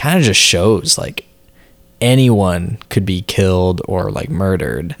kind of just shows like anyone could be killed or like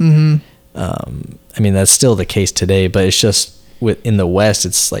murdered. I mean, that's still the case today, but it's just in the West,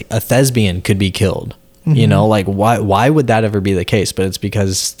 it's like a thespian could be killed. You know, like why would that ever be the case? But it's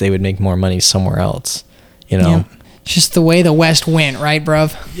because they would make more money somewhere else. You know, Yeah. It's just the way the West went, right,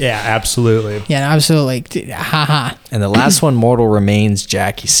 bruv? Yeah, absolutely. Yeah, absolutely. Haha. And the last one, Mortal Remains.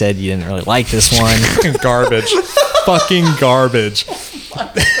 Jack, you said you didn't really like this one. Garbage. Fucking garbage.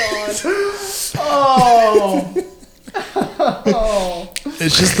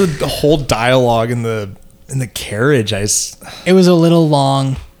 It's just the whole dialogue in the carriage. It was a little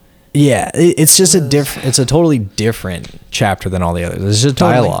long. Yeah, it's just it's a totally different chapter than all the others. It's just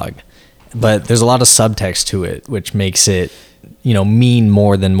Totally. dialogue, but there's a lot of subtext to it, which makes it, you know, mean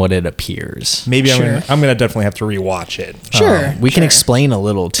more than what it appears. maybe Sure. I'm gonna definitely have to rewatch it. Sure. We can explain a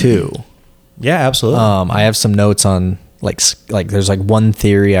little too. Yeah, absolutely. I have some notes on like there's like one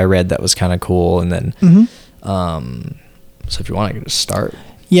theory I read that was kind of cool, and then so if you want, I can just start.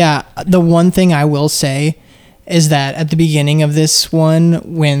 Yeah, the one thing I will say is that at the beginning of this one,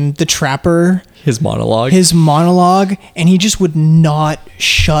 when the trapper, His monologue. his monologue, and he just would not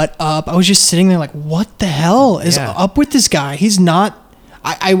shut up. I was just sitting there like, what the hell is Yeah. up with this guy? He's not.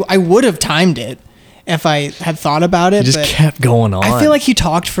 I would have timed it if I had thought about it. It just but kept going on. I feel like he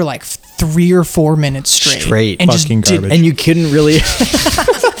talked for like 3 or 4 minutes straight. And Fucking garbage. and you couldn't really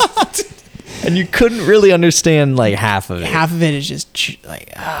and you couldn't really understand like half of it. half of it is just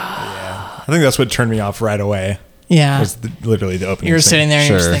like, I think that's what turned me off right away. yeah. Was literally the opening. You were scene. sitting there and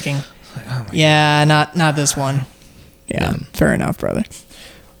you're Sure. just thinking, yeah, not this one. Yeah, fair enough, brother.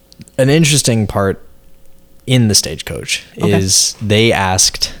 An interesting part in the Stagecoach is they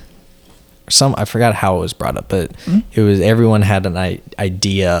asked I forgot how it was brought up, but it was everyone had an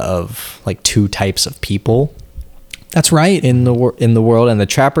idea of like 2 types of people That's right. in the world, and the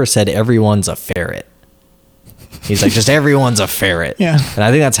trapper said everyone's a ferret. He's like, just everyone's a ferret. Yeah. And I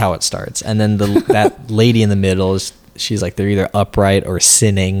think that's how it starts. And then that lady in the middle she's like, they're either upright or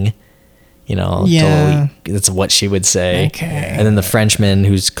sinning. You know, Yeah. totally, that's what she would say. Okay. And then the Frenchman,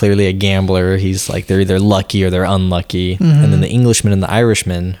 who's clearly a gambler, he's like, they're either lucky or they're unlucky. And then the Englishman and the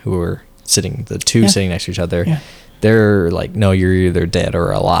Irishman, who were sitting sitting next to each other, Yeah. they're like, no, you're either dead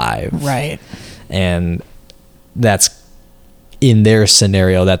or alive. Right. And that's, in their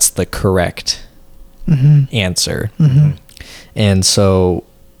scenario, that's the correct answer. And so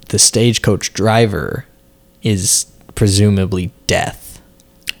the Stagecoach driver is presumably death,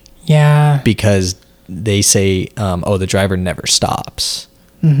 Yeah. because they say, the driver never stops.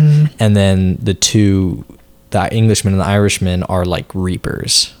 And then the Englishman and the Irishman are like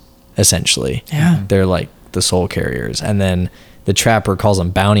reapers, essentially. Yeah. They're like the soul carriers. And then the trapper calls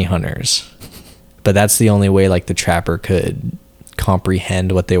them bounty hunters. But that's the only way like the trapper could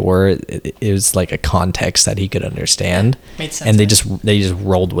comprehend what they were. It was like a context that he could understand. Made sense. And they just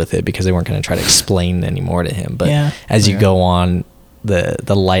rolled with it because they weren't going to try to explain anymore to him. But Yeah. as you go on,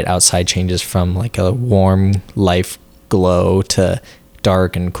 the light outside changes from like a warm life glow to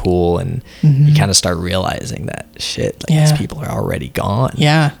dark and cool, and you kind of start realizing that shit, like these people are already gone.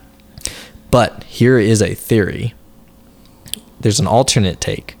 Yeah. But here is a theory. There's an alternate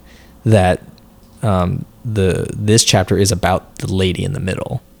take that this chapter is about the lady in the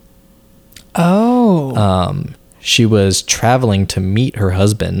middle. Oh. She was traveling to meet her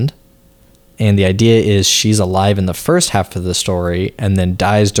husband, and the idea is she's alive in the first half of the story and then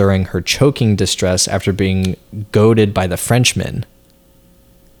dies during her choking distress after being goaded by the Frenchman.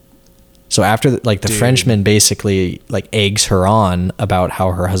 So after the Frenchman basically like eggs her on about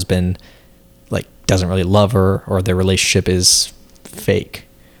how her husband like doesn't really love her, or their relationship is fake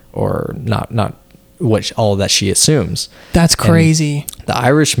or not what all that she assumes. That's crazy. And the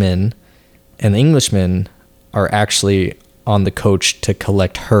Irishman and the Englishman are actually on the coach to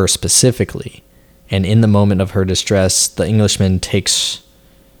collect her specifically. And in the moment of her distress, the Englishman talks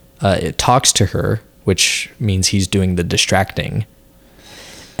to her, which means he's doing the distracting.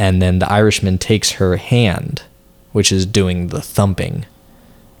 And then the Irishman takes her hand, which is doing the thumping.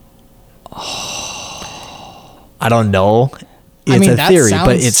 I don't know. It's a that theory, but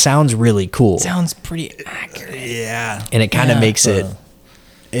sounds- it sounds really cool. Sounds pretty accurate. Yeah. And it kind of makes it,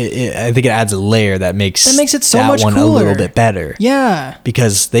 I think it adds a layer that makes it so that much one a cooler. little bit better. Yeah.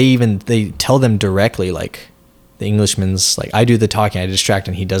 Because they tell them directly, like the Englishman's like, I do the talking, I distract,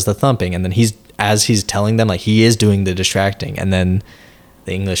 and he does the thumping. And then as he's telling them, like he is doing the distracting. And then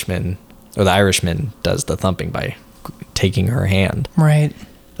the Englishman or the Irishman does the thumping by taking her hand. Right.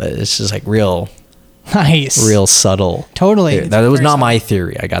 But it's just like real subtle. Totally. That was not my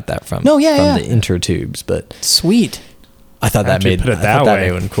theory. I got that from No, yeah, from yeah. the intertubes, but Sweet. I thought that After you made put it I that thought that way.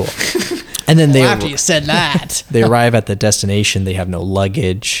 made one cool. And then Well, after you said that, they arrive at the destination. They have no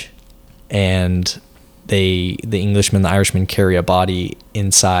luggage, and the Englishman, the Irishman carry a body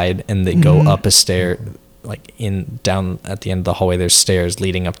inside, and they go up a stair, like down at the end of the hallway. There's stairs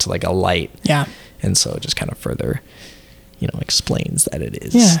leading up to like a light. yeah, And so it just kind of further, explains that it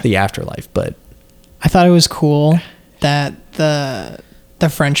is Yeah. the afterlife. But I thought it was cool that the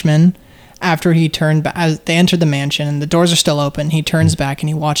Frenchman, after he turned back, as they entered the mansion and the doors are still open, he turns back and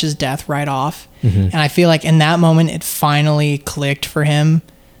he watches death right off. And I feel like in that moment, it finally clicked for him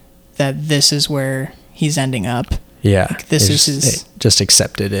that this is where he's ending up. yeah, this it is just, his- it just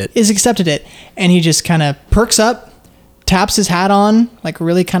accepted it. Is accepted it, and he just kind of perks up, taps his hat on like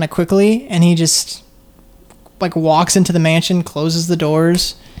really kind of quickly, and he just like walks into the mansion, closes the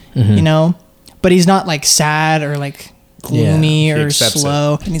doors, but he's not like sad or like gloomy he or accepts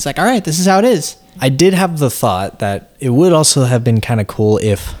slow, and he's like, all right, this is how it is. I did have the thought that it would also have been kind of cool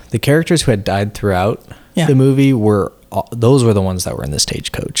if the characters who had died throughout Yeah. the movie were the ones that were in the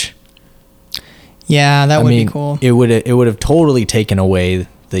stagecoach. Yeah, that would be cool. It would have totally taken away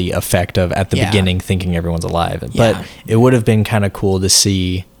the effect of at the Yeah. beginning thinking everyone's alive. Yeah. But it would have been kind of cool to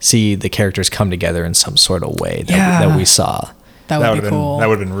see the characters come together in some sort of way Yeah. that we saw. That That would would be have cool. been, that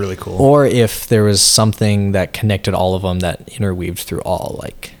would have been really cool. Or if there was something that connected all of them that interweaved through all,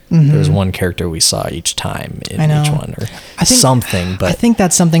 like there was one character we saw each time in I know. each one, or I think- something. But I think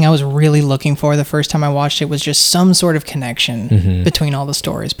that's something I was really looking for the first time I watched it, was just some sort of connection between all the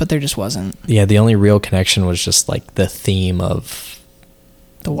stories, but there just wasn't. yeah, the only real connection was just like the theme of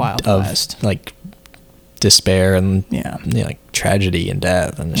The Wild of West. like despair and Yeah. like tragedy and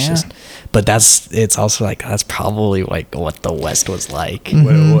death, and it's Yeah. just. But it's also like that's probably like what the West was like.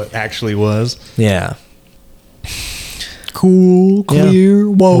 What it actually was. Yeah. Cool, Yeah. clear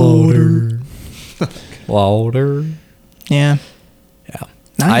water. Water. Yeah. Yeah.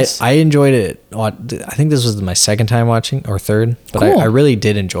 Nice. I enjoyed it. I think this was my second time watching, or third, but Cool. I really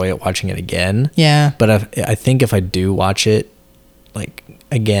did enjoy it watching it again. Yeah. But I think if I do watch it like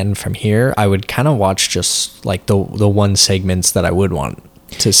again from here, I would kind of watch just like the one segments that I would want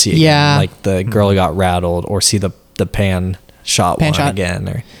to see again. Yeah. Like the girl who got rattled, or see the pan shot Pan one shot. again,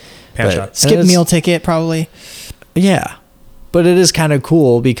 or Pan but- shot. and Skip it's- meal ticket, probably. Yeah. But it is kind of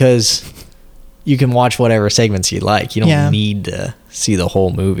cool because you can watch whatever segments you like. You don't Yeah. need to see the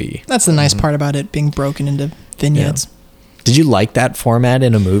whole movie. That's the nice part about it being broken into vignettes. Did you like that format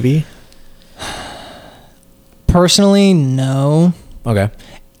in a movie? Personally, no. Okay.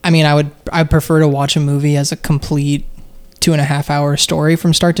 I mean, I'd prefer to watch a movie as a complete 2.5 hour story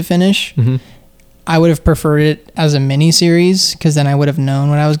from start to finish. Mm-hmm. I would have preferred it as a mini series, because then I would have known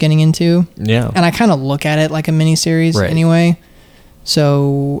what I was getting into. Yeah. And I kind of look at it like a mini series Right. anyway.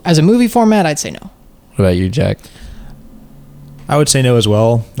 So as a movie format, I'd say no. What about you, Jack? I would say no as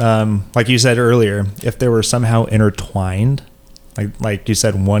well. Like you said earlier, if they were somehow intertwined, like you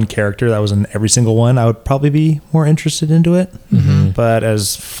said, one character that was in every single one, I would probably be more interested into it. Mm-hmm. But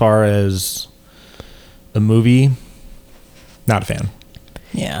as far as a movie, not a fan.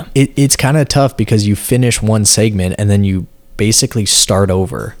 Yeah. It's kind of tough because you finish one segment and then you basically start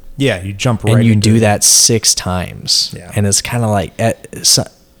over. Yeah, you jump right And you into do it. that 6 times. Yeah. And it's kind of like,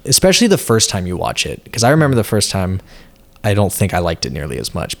 especially the first time you watch it. Because I remember the first time, I don't think I liked it nearly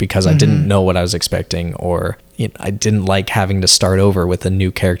as much because I didn't know what I was expecting, or I didn't like having to start over with a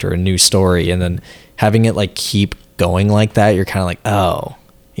new character, a new story, and then having it like keep going like that. You're kind of like, oh,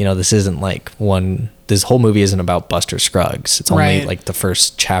 this isn't like this whole movie isn't about Buster Scruggs. It's only Right. like the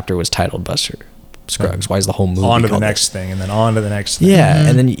first chapter was titled Buster Scruggs. Why is the whole movie on to the called next that? thing, and then on to the next thing. Yeah,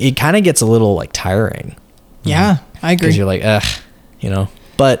 and then it kind of gets a little like tiring. Yeah, I agree. Because you're like, ugh,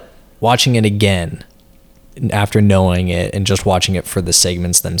 But watching it again, after knowing it and just watching it for the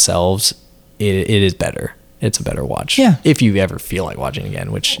segments themselves, it is better. It's a better watch. Yeah. If you ever feel like watching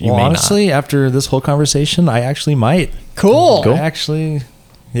again, which you Well, may honestly, after this whole conversation, I actually might. Cool. Cool. I actually,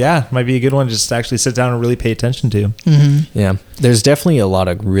 yeah, might be a good one to just actually sit down and really pay attention to. not. Yeah. There's definitely a lot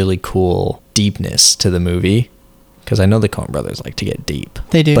of really cool deepness to the movie, because I know the Coen brothers like to get deep.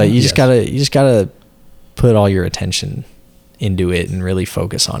 They do. But you just Yes. gotta put all your attention into it and really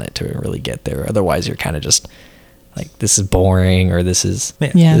focus on it to really get there. Otherwise, you're kind of just like, this is boring, or this is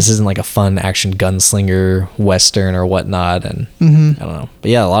Yeah. this isn't like a fun action gunslinger western or whatnot. And Mm-hmm. I don't know.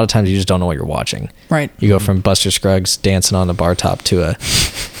 But yeah, a lot of times you just don't know what you're watching. Right. You go from Buster Scruggs dancing on the bar top to a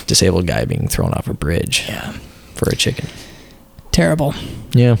disabled guy being thrown off a bridge Yeah. for a chicken. Terrible.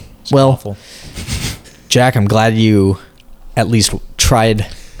 Yeah. It's Well, awful. Jack, I'm glad you at least tried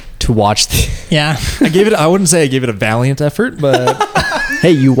to watch Yeah. I wouldn't say I gave it a valiant effort, but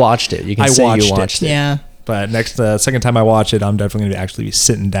Hey, you watched it. You can I say watched you it. watched it. Yeah. But second time I watch it, I'm definitely going to actually be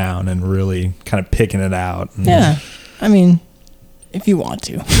sitting down and really kind of picking it out. And Yeah. I mean, if you want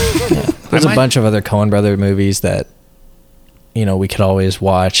to. There's a bunch of other Coen Brother movies that, we could always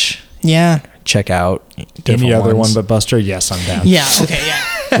watch, Yeah. check out. Any other ones. one but Buster? Yes, I'm down. Yeah. Okay.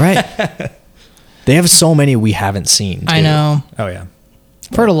 Yeah. Right. They have so many we haven't seen. I too. know. Oh, yeah.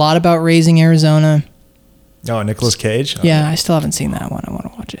 I've heard a lot about Raising Arizona. Oh, Nicolas Cage? Oh, Yeah, I still haven't seen that one. I want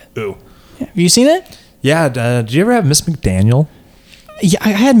to watch it. Ooh. Yeah. Have you seen it? Yeah. Did you ever have Miss McDaniel? Yeah, I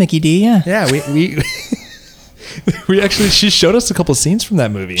had Mickey D. Yeah. Yeah, we she showed us a couple scenes from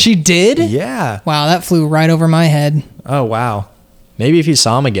that movie. She did? Yeah. Wow, that flew right over my head. Oh, wow. Maybe if you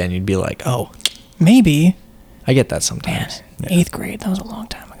saw him again, you'd be like, oh, Maybe. I get that Man, sometimes. 8th grade. That was a long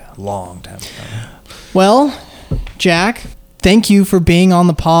time ago. Long time ago. Well, Jack, thank you for being on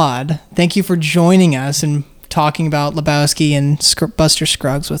the pod. Thank you for joining us and talking about Lebowski and Buster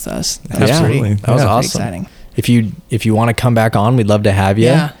Scruggs with us. That was Absolutely. That was Yeah. awesome. exciting. If you want to come back on, we'd love to have you.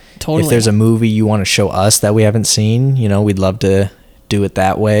 Yeah, totally. If there's a movie you want to show us that we haven't seen, we'd love to do it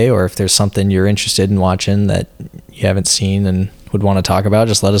that way. Or if there's something you're interested in watching that you haven't seen and would want to talk about,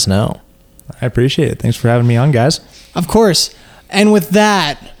 just let us know. I appreciate it. Thanks for having me on, guys. Of course. And with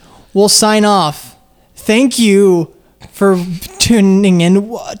that, we'll sign off. Thank you for tuning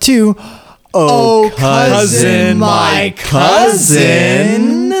in to Oh, Cousin, My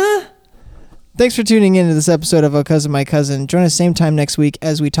Cousin. Thanks for tuning in to this episode of Oh Cousin, My Cousin. Join us same time next week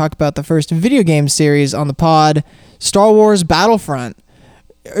as we talk about the first video game series on the pod, Star Wars Battlefront.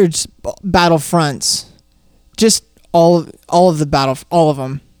 Or just Battlefronts. Just all of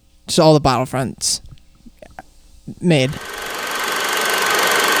them. Just all the Battlefronts made.